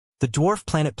The dwarf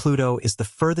planet Pluto is the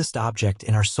furthest object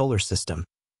in our solar system.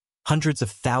 Hundreds of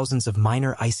thousands of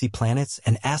minor icy planets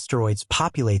and asteroids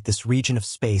populate this region of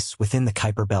space within the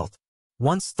Kuiper Belt.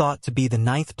 Once thought to be the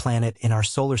 9th planet in our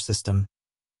solar system,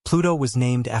 Pluto was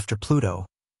named after Pluto,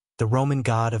 the Roman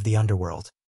god of the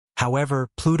underworld. However,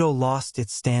 Pluto lost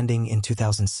its standing in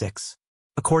 2006.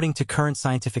 According to current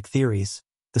scientific theories,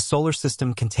 the solar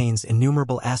system contains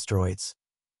innumerable asteroids,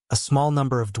 a small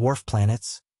number of dwarf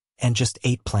planets, and just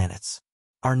 8 planets.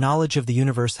 Our knowledge of the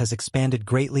universe has expanded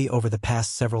greatly over the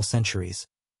past several centuries,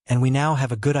 and we now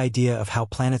have a good idea of how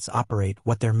planets operate,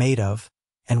 what they're made of,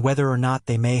 and whether or not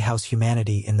they may house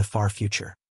humanity in the far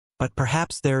future. But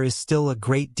perhaps there is still a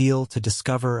great deal to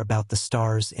discover about the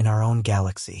stars in our own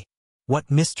galaxy. What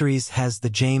mysteries has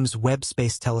the James Webb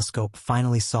Space Telescope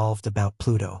finally solved about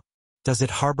Pluto? Does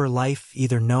it harbor life,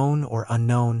 either known or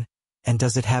unknown, and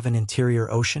does it have an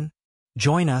interior ocean?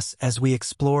 Join us as we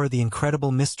explore the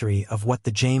incredible mystery of what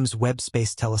the James Webb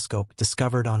Space Telescope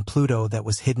discovered on Pluto that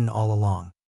was hidden all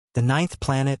along. The 9th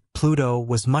planet, Pluto,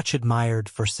 was much admired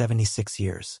for 76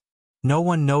 years. No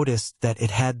one noticed that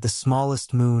it had the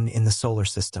smallest moon in the solar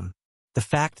system. The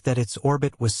fact that its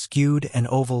orbit was skewed and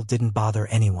oval didn't bother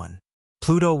anyone.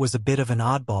 Pluto was a bit of an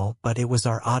oddball, but it was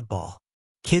our oddball.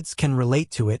 Kids can relate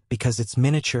to it because it's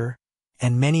miniature,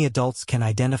 and many adults can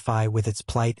identify with its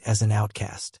plight as an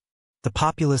outcast. The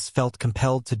populace felt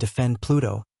compelled to defend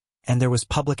Pluto, and there was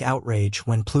public outrage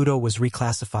when Pluto was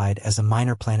reclassified as a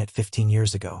minor planet 15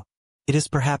 years ago. It is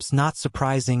perhaps not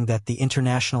surprising that the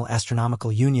International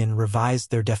Astronomical Union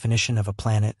revised their definition of a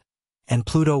planet, and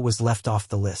Pluto was left off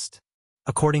the list.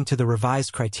 According to the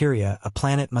revised criteria, a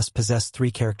planet must possess 3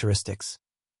 characteristics.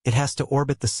 It has to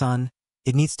orbit the Sun,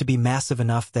 it needs to be massive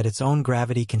enough that its own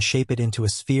gravity can shape it into a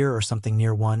sphere or something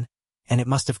near one, and it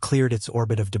must have cleared its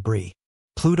orbit of debris.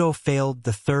 Pluto failed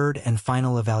the 3rd and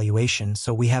final evaluation,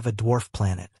 so we have a dwarf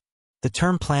planet. The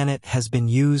term planet has been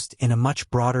used in a much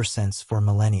broader sense for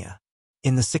millennia.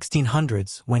 In the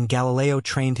 1600s, when Galileo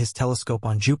trained his telescope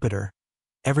on Jupiter,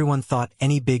 everyone thought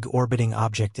any big orbiting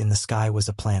object in the sky was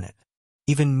a planet.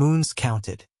 Even moons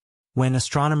counted. When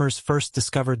astronomers first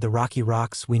discovered the rocky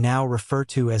rocks we now refer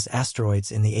to as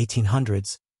asteroids in the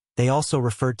 1800s, they also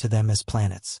referred to them as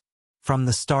planets. From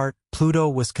the start, Pluto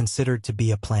was considered to be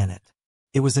a planet.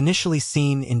 It was initially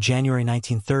seen in January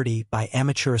 1930 by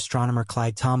amateur astronomer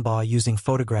Clyde Tombaugh using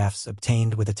photographs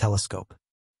obtained with a telescope.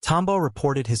 Tombaugh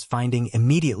reported his finding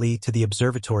immediately to the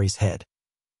observatory's head,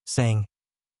 saying,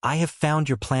 "I have found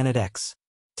your planet X."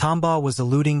 Tombaugh was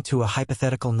alluding to a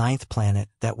hypothetical 9th planet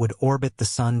that would orbit the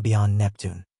Sun beyond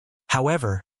Neptune.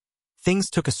 However, things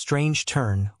took a strange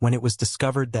turn when it was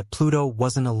discovered that Pluto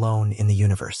wasn't alone in the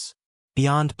universe.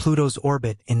 Beyond Pluto's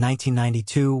orbit in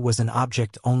 1992 was an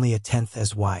object only a tenth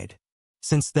as wide.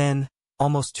 Since then,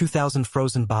 almost 2,000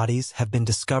 frozen bodies have been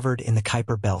discovered in the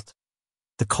Kuiper Belt,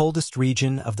 the coldest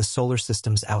region of the solar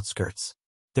system's outskirts.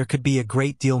 There could be a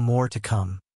great deal more to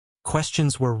come.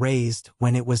 Questions were raised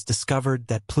when it was discovered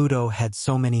that Pluto had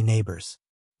so many neighbors.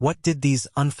 What did these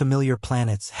unfamiliar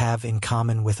planets have in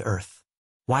common with Earth?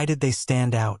 Why did they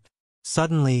stand out?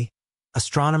 Suddenly,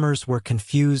 astronomers were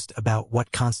confused about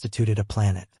what constituted a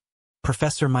planet.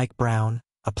 Professor Mike Brown,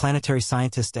 a planetary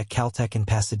scientist at Caltech in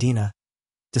Pasadena,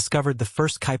 discovered the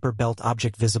first Kuiper Belt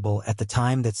object visible at the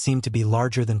time that seemed to be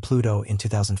larger than Pluto in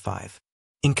 2005.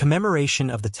 In commemoration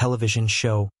of the television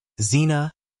show Xena,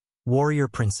 Warrior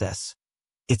Princess,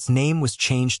 its name was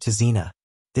changed to Xena.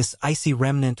 This icy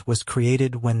remnant was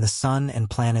created when the Sun and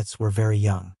planets were very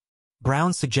young.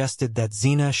 Brown suggested that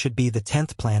Xena should be the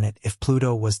 10th planet if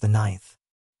Pluto was the 9th.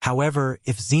 However,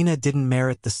 if Xena didn't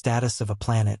merit the status of a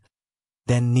planet,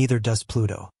 then neither does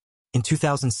Pluto. In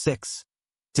 2006,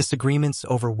 disagreements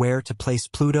over where to place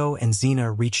Pluto and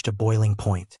Xena reached a boiling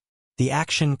point. The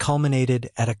action culminated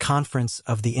at a conference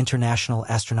of the International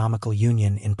Astronomical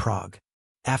Union in Prague.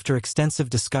 After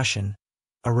extensive discussion,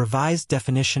 a revised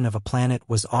definition of a planet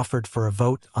was offered for a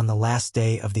vote on the last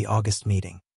day of the August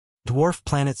meeting. Dwarf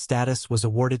planet status was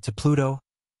awarded to Pluto,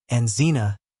 and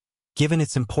Xena, given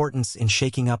its importance in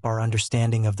shaking up our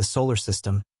understanding of the solar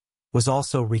system, was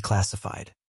also reclassified.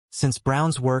 Since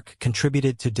Brown's work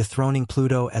contributed to dethroning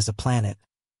Pluto as a planet,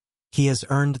 he has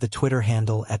earned the Twitter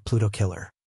handle @PlutoKiller.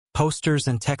 Posters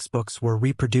and textbooks were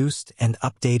reproduced and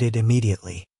updated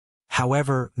immediately.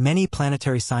 However, many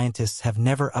planetary scientists have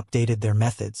never updated their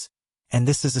methods, and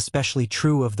this is especially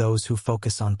true of those who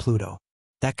focus on Pluto.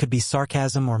 That could be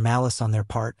sarcasm or malice on their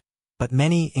part, but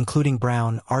many, including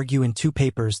Brown, argue in 2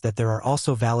 papers that there are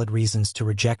also valid reasons to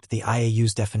reject the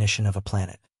IAU's definition of a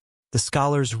planet. The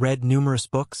scholars read numerous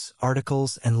books,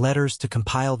 articles, and letters to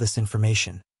compile this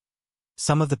information.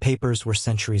 Some of the papers were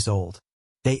centuries old.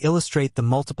 They illustrate the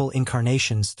multiple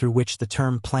incarnations through which the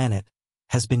term planet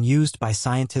has been used by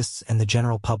scientists and the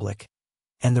general public,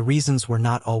 and the reasons were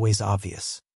not always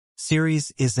obvious.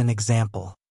 Ceres is an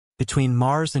example. Between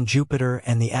Mars and Jupiter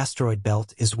and the asteroid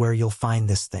belt is where you'll find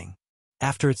this thing.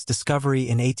 After its discovery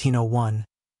in 1801,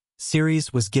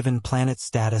 Ceres was given planet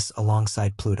status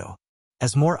alongside Pluto.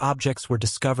 As more objects were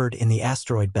discovered in the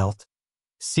asteroid belt,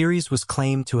 Ceres was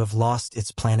claimed to have lost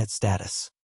its planet status.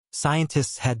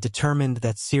 Scientists had determined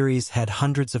that Ceres had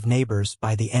hundreds of neighbors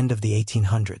by the end of the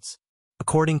 1800s.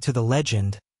 According to the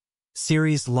legend,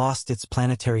 Ceres lost its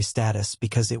planetary status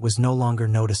because it was no longer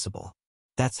noticeable.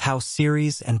 That's how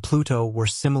Ceres and Pluto were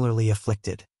similarly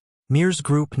afflicted. Mears'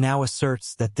 group now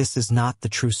asserts that this is not the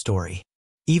true story.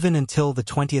 Even until the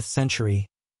 20th century,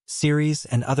 Ceres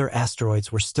and other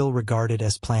asteroids were still regarded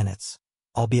as planets,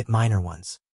 albeit minor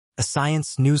ones. A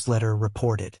science newsletter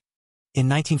reported in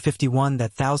 1951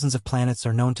 that thousands of planets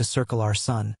are known to circle our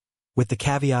sun, with the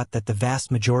caveat that the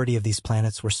vast majority of these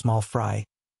planets were small fry,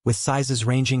 with sizes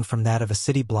ranging from that of a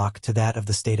city block to that of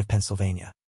the state of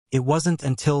Pennsylvania. It wasn't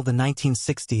until the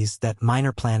 1960s that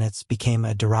minor planets became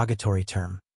a derogatory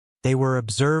term. They were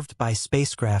observed by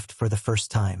spacecraft for the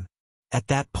first time. At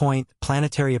that point,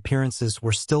 planetary appearances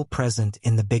were still present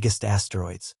in the biggest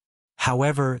asteroids.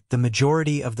 However, the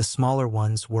majority of the smaller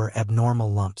ones were abnormal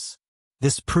lumps.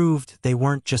 This proved they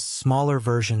weren't just smaller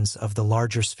versions of the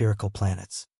larger spherical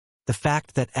planets. The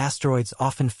fact that asteroids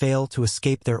often fail to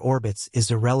escape their orbits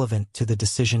is irrelevant to the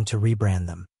decision to rebrand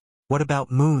them. What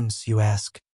about moons, you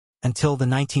ask? Until the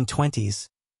 1920s,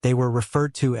 they were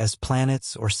referred to as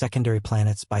planets or secondary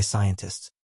planets by scientists.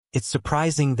 It's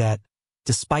surprising that,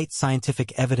 despite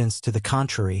scientific evidence to the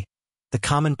contrary, the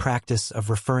common practice of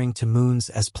referring to moons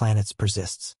as planets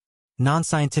persists.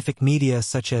 Non-scientific media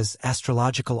such as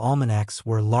astrological almanacs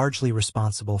were largely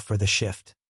responsible for the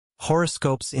shift.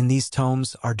 Horoscopes in these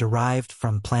tomes are derived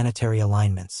from planetary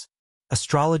alignments.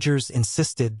 Astrologers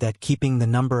insisted that keeping the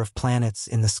number of planets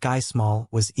in the sky small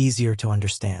was easier to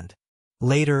understand.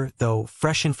 Later, though,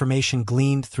 fresh information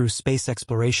gleaned through space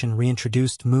exploration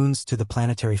reintroduced moons to the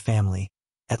planetary family,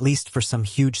 at least for some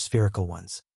huge spherical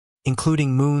ones.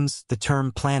 Including moons, the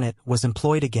term planet was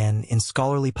employed again in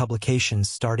scholarly publications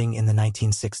starting in the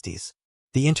 1960s.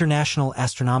 The International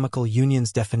Astronomical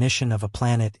Union's definition of a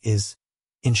planet is,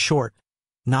 in short,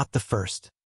 not the first.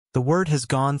 The word has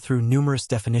gone through numerous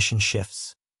definition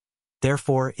shifts.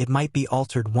 Therefore, it might be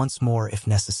altered once more if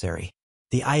necessary.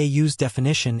 The IAU's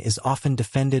definition is often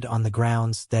defended on the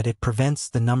grounds that it prevents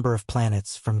the number of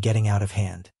planets from getting out of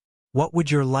hand. What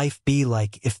would your life be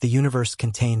like if the universe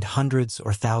contained hundreds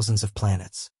or thousands of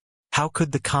planets? How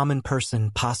could the common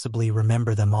person possibly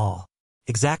remember them all?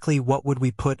 Exactly what would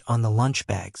we put on the lunch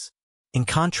bags? In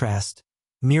contrast,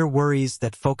 Mir worries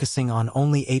that focusing on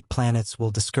only 8 planets will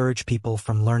discourage people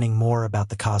from learning more about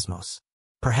the cosmos.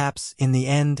 Perhaps, in the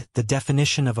end, the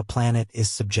definition of a planet is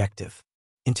subjective.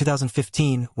 In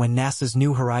 2015, when NASA's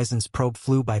New Horizons probe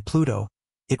flew by Pluto,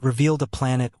 it revealed a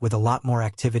planet with a lot more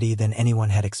activity than anyone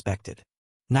had expected.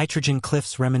 Nitrogen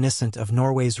cliffs reminiscent of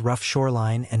Norway's rough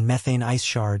shoreline and methane ice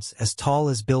shards as tall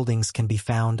as buildings can be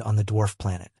found on the dwarf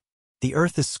planet. The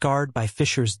Earth is scarred by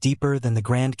fissures deeper than the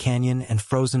Grand Canyon and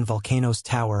frozen volcanoes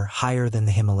tower higher than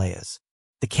the Himalayas.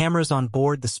 The cameras on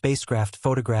board the spacecraft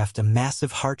photographed a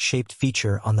massive heart-shaped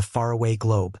feature on the faraway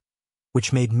globe,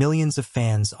 which made millions of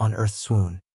fans on Earth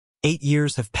swoon. 8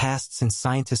 years have passed since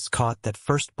scientists caught that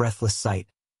first breathless sight,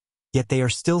 yet they are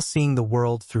still seeing the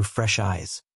world through fresh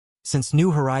eyes. Since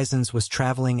New Horizons was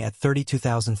traveling at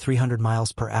 32,300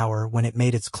 miles per hour when it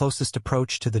made its closest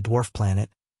approach to the dwarf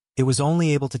planet, it was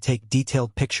only able to take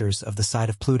detailed pictures of the side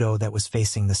of Pluto that was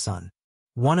facing the sun.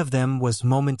 One of them was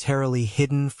momentarily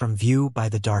hidden from view by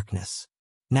the darkness.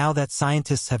 Now that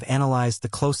scientists have analyzed the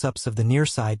close-ups of the near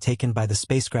side taken by the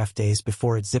spacecraft days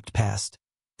before it zipped past,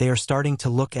 they are starting to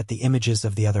look at the images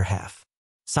of the other half.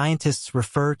 Scientists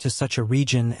refer to such a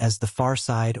region as the far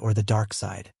side or the dark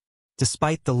side.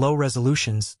 Despite the low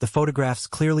resolutions, the photographs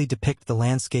clearly depict the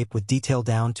landscape with detail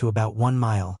down to about 1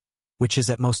 mile, which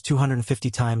is at most 250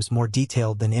 times more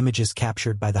detailed than images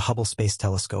captured by the Hubble Space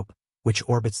Telescope, which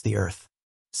orbits the Earth.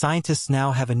 Scientists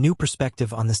now have a new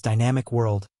perspective on this dynamic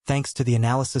world, thanks to the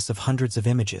analysis of hundreds of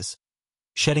images,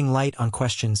 shedding light on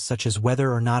questions such as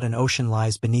whether or not an ocean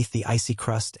lies beneath the icy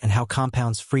crust and how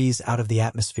compounds freeze out of the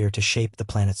atmosphere to shape the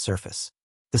planet's surface.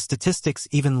 The statistics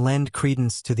even lend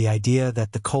credence to the idea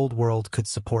that the cold world could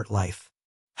support life.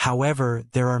 However,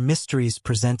 there are mysteries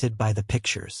presented by the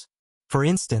pictures. For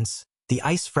instance, the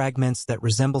ice fragments that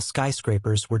resemble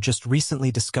skyscrapers were just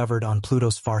recently discovered on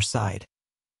Pluto's far side,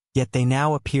 yet they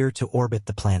now appear to orbit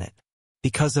the planet.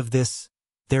 Because of this,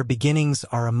 Their beginnings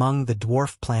are among the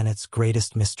dwarf planet's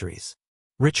greatest mysteries.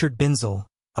 Richard Binzel,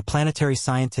 a planetary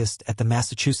scientist at the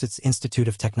Massachusetts Institute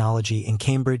of Technology in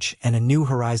Cambridge and a New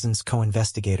Horizons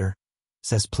co-investigator,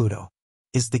 says Pluto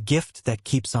is the gift that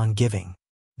keeps on giving.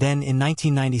 Then in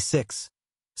 1996,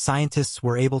 scientists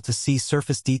were able to see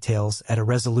surface details at a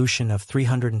resolution of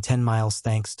 310 miles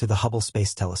thanks to the Hubble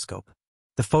Space Telescope.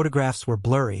 The photographs were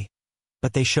blurry,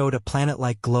 but they showed a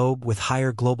planet-like globe with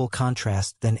higher global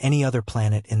contrast than any other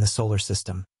planet in the solar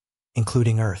system,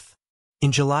 including Earth.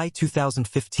 In July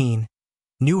 2015,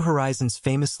 New Horizons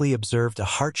famously observed a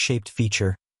heart-shaped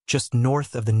feature just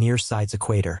north of the near-side's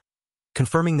equator,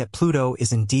 confirming that Pluto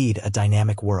is indeed a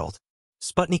dynamic world.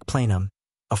 Sputnik Planum,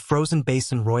 a frozen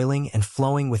basin roiling and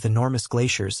flowing with enormous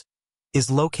glaciers,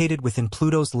 is located within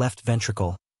Pluto's left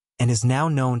ventricle and is now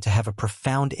known to have a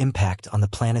profound impact on the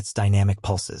planet's dynamic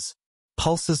pulses.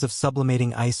 Pulses of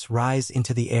sublimating ice rise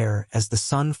into the air as the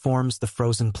sun forms the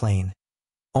frozen plain,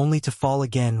 only to fall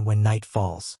again when night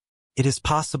falls. It is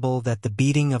possible that the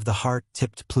beating of the heart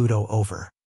tipped Pluto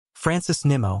over. Francis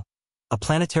Nimmo, a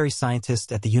planetary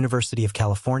scientist at the University of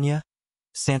California,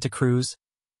 Santa Cruz,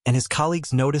 and his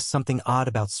colleagues noticed something odd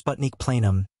about Sputnik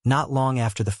Planum not long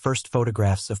after the first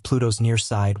photographs of Pluto's near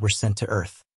side were sent to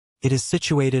Earth. It is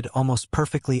situated almost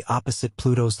perfectly opposite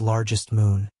Pluto's largest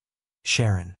moon,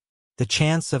 Charon. The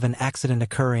chance of an accident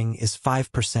occurring is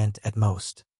 5% at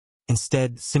most.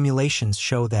 Instead, simulations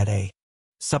show that a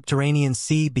subterranean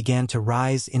sea began to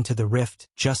rise into the rift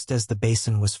just as the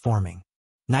basin was forming.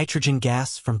 Nitrogen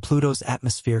gas from Pluto's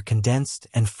atmosphere condensed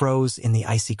and froze in the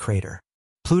icy crater.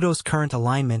 Pluto's current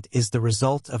alignment is the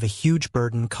result of a huge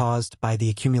burden caused by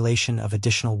the accumulation of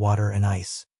additional water and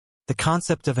ice. The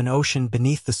concept of an ocean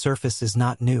beneath the surface is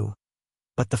not new,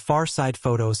 but the far side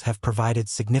photos have provided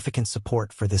significant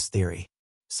support for this theory.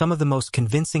 Some of the most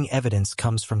convincing evidence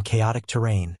comes from chaotic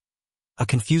terrain, a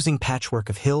confusing patchwork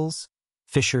of hills,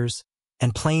 fissures,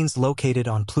 and plains located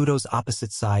on Pluto's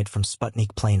opposite side from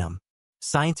Sputnik Planum.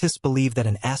 Scientists believe that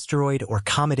an asteroid or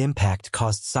comet impact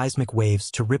caused seismic waves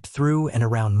to rip through and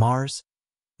around Mars,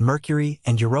 Mercury,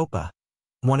 and Europa,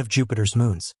 one of Jupiter's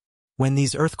moons. When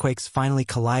these earthquakes finally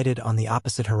collided on the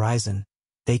opposite horizon,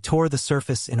 they tore the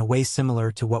surface in a way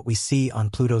similar to what we see on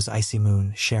Pluto's icy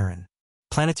moon, Charon.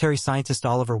 Planetary scientist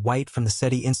Oliver White from the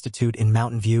SETI Institute in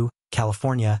Mountain View,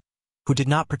 California, who did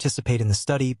not participate in the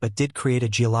study but did create a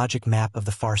geologic map of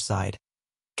the far side,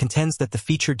 contends that the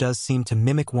feature does seem to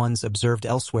mimic ones observed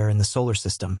elsewhere in the solar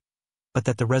system, but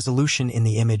that the resolution in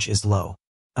the image is low.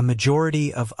 A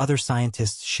majority of other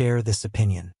scientists share this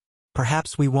opinion.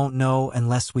 Perhaps we won't know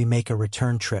unless we make a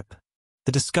return trip.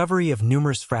 The discovery of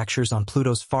numerous fractures on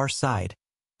Pluto's far side,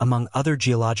 among other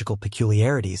geological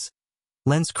peculiarities,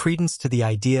 lends credence to the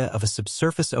idea of a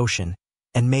subsurface ocean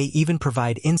and may even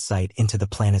provide insight into the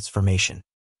planet's formation.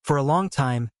 For a long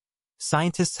time,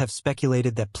 scientists have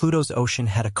speculated that Pluto's ocean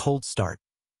had a cold start,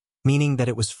 meaning that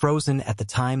it was frozen at the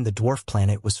time the dwarf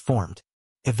planet was formed.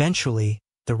 Eventually,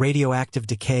 the radioactive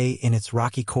decay in its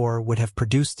rocky core would have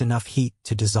produced enough heat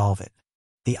to dissolve it.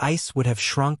 The ice would have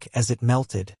shrunk as it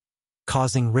melted,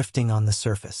 causing rifting on the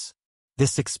surface.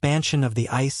 This expansion of the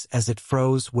ice as it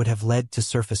froze would have led to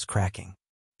surface cracking.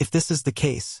 If this is the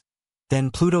case, then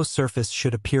Pluto's surface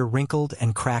should appear wrinkled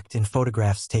and cracked in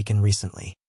photographs taken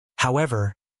recently.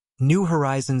 However, New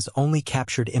Horizons only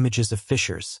captured images of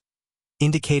fissures,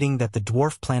 indicating that the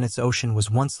dwarf planet's ocean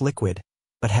was once liquid,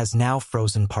 but has now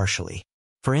frozen partially.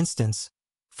 For instance,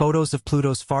 photos of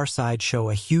Pluto's far side show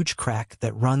a huge crack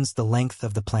that runs the length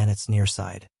of the planet's near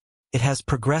side. It has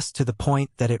progressed to the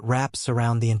point that it wraps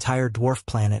around the entire dwarf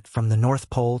planet from the North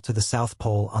Pole to the South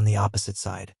Pole on the opposite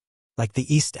side. Like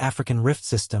the East African Rift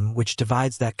System, which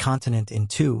divides that continent in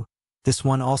two, this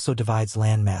one also divides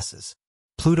land masses.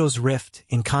 Pluto's rift,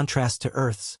 in contrast to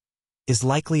Earth's, is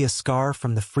likely a scar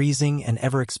from the freezing and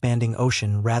ever-expanding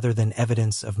ocean rather than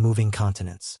evidence of moving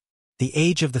continents. The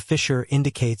age of the fissure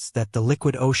indicates that the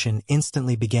liquid ocean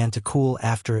instantly began to cool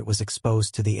after it was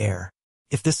exposed to the air.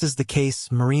 If this is the case,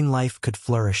 marine life could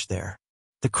flourish there.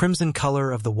 The crimson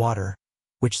color of the water,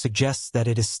 which suggests that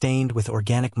it is stained with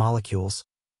organic molecules,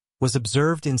 was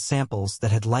observed in samples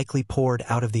that had likely poured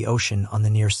out of the ocean on the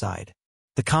near side.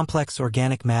 The complex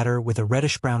organic matter with a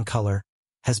reddish-brown color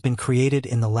has been created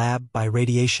in the lab by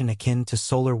radiation akin to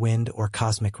solar wind or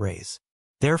cosmic rays.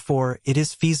 Therefore, it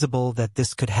is feasible that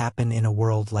this could happen in a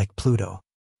world like Pluto.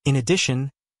 In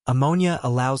addition, ammonia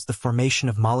allows the formation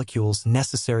of molecules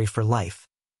necessary for life,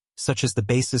 such as the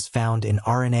bases found in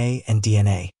RNA and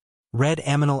DNA. Red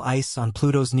aminal ice on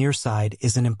Pluto's near side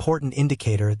is an important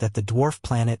indicator that the dwarf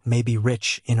planet may be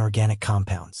rich in organic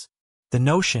compounds. The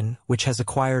notion, which has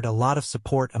acquired a lot of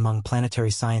support among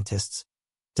planetary scientists,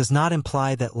 does not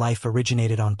imply that life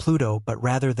originated on Pluto, but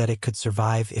rather that it could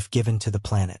survive if given to the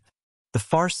planet. The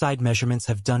far side measurements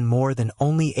have done more than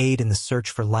only aid in the search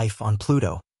for life on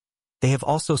Pluto. They have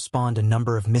also spawned a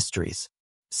number of mysteries.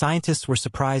 Scientists were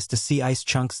surprised to see ice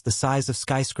chunks the size of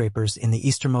skyscrapers in the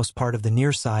easternmost part of the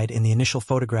near side in the initial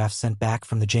photographs sent back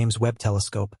from the James Webb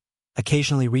Telescope,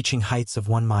 occasionally reaching heights of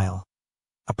 1 mile,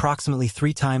 approximately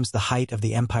 3 times the height of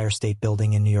the Empire State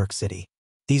Building in New York City.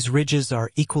 These ridges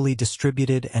are equally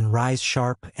distributed and rise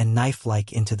sharp and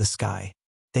knife-like into the sky.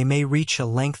 They may reach a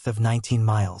length of 19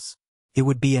 miles. It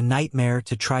would be a nightmare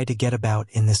to try to get about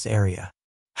in this area.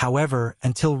 However,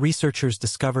 until researchers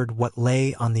discovered what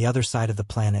lay on the other side of the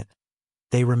planet,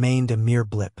 they remained a mere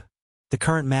blip. The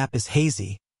current map is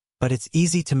hazy, but it's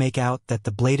easy to make out that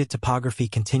the bladed topography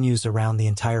continues around the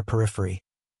entire periphery,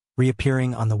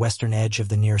 reappearing on the western edge of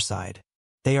the near side.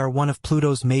 They are one of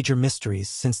Pluto's major mysteries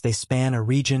since they span a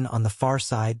region on the far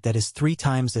side that is 3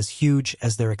 times as huge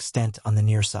as their extent on the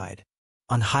near side.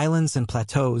 On highlands and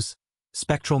plateaus,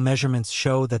 spectral measurements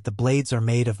show that the blades are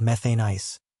made of methane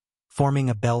ice, forming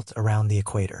a belt around the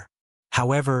equator.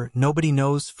 However, nobody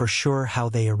knows for sure how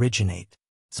they originate.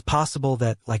 It's possible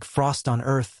that, like frost on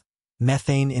Earth,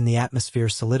 methane in the atmosphere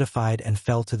solidified and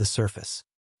fell to the surface.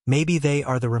 Maybe they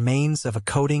are the remains of a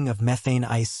coating of methane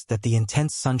ice that the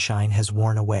intense sunshine has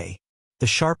worn away. The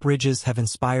sharp ridges have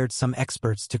inspired some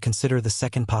experts to consider the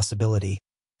second possibility,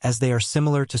 as they are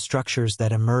similar to structures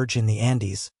that emerge in the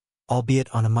Andes, albeit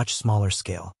on a much smaller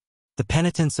scale. The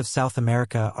penitents of South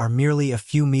America are merely a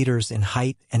few meters in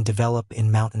height and develop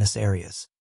in mountainous areas.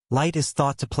 Light is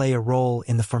thought to play a role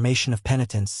in the formation of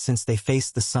penitents since they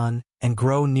face the sun and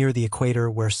grow near the equator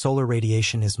where solar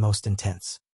radiation is most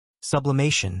intense.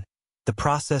 Sublimation, the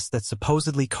process that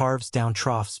supposedly carves down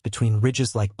troughs between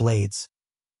ridges like blades,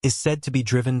 is said to be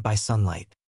driven by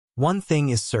sunlight. One thing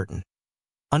is certain.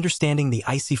 Understanding the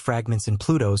icy fragments in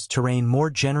Pluto's terrain more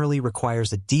generally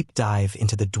requires a deep dive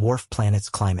into the dwarf planet's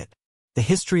climate. The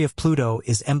history of Pluto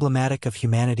is emblematic of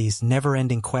humanity's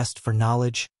never-ending quest for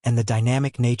knowledge and the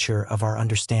dynamic nature of our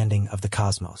understanding of the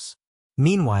cosmos.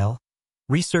 Meanwhile,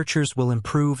 researchers will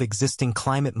improve existing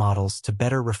climate models to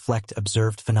better reflect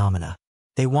observed phenomena.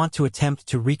 They want to attempt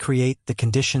to recreate the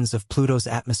conditions of Pluto's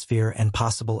atmosphere and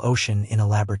possible ocean in a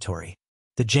laboratory.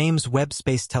 The James Webb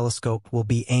Space Telescope will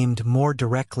be aimed more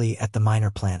directly at the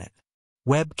minor planet.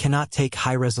 Webb cannot take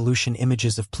high-resolution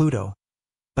images of Pluto,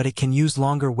 but it can use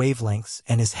longer wavelengths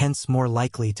and is hence more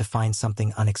likely to find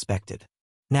something unexpected.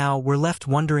 Now, we're left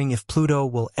wondering if Pluto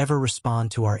will ever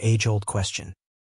respond to our age-old question.